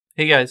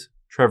Hey guys,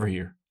 Trevor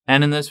here.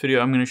 And in this video,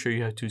 I'm going to show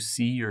you how to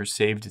see your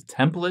saved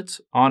templates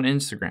on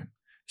Instagram.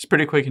 It's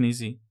pretty quick and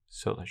easy,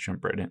 so let's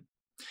jump right in.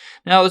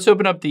 Now let's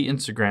open up the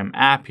Instagram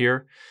app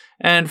here.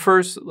 And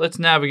first, let's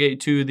navigate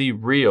to the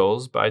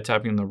Reels by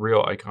tapping the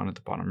Reel icon at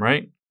the bottom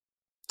right.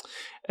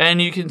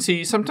 And you can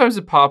see sometimes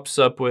it pops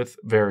up with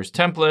various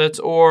templates,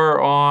 or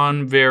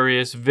on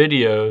various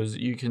videos,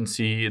 you can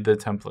see the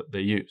template they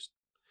used.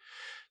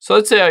 So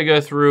let's say I go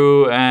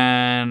through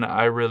and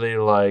I really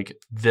like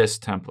this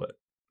template.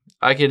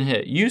 I can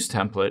hit Use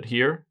Template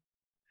here,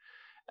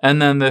 and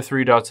then the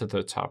three dots at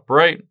the top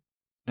right,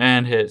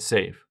 and hit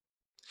Save.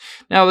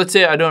 Now, let's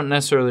say I don't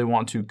necessarily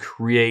want to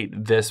create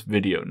this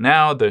video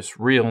now, this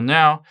reel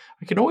now.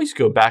 I can always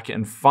go back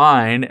and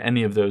find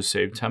any of those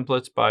saved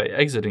templates by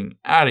exiting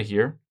out of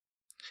here,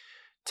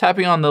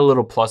 tapping on the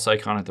little plus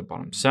icon at the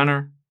bottom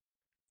center,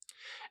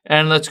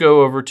 and let's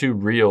go over to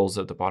Reels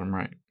at the bottom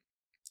right.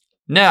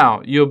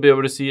 Now, you'll be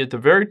able to see at the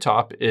very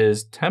top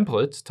is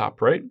Templates,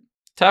 top right.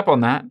 Tap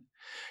on that.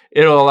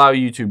 It'll allow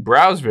you to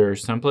browse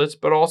various templates,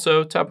 but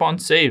also tap on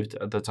Saved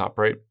at the top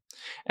right.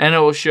 And it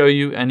will show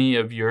you any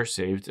of your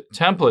saved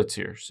templates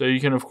here. So you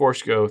can, of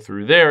course, go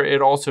through there.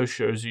 It also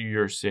shows you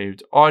your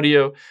saved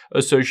audio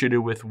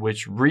associated with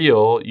which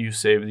reel you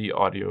save the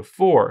audio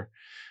for.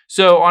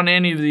 So on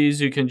any of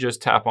these, you can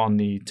just tap on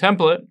the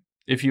template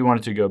if you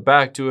wanted to go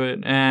back to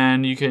it,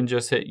 and you can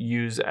just hit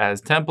Use as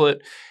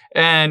Template,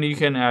 and you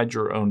can add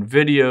your own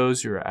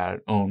videos, your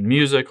own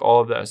music,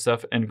 all of that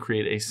stuff, and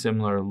create a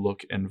similar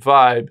look and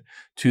vibe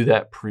to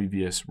that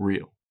previous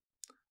reel.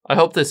 I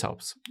hope this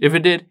helps. If it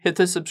did, hit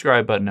the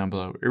subscribe button down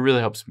below. It really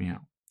helps me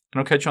out. And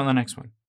I'll catch you on the next one.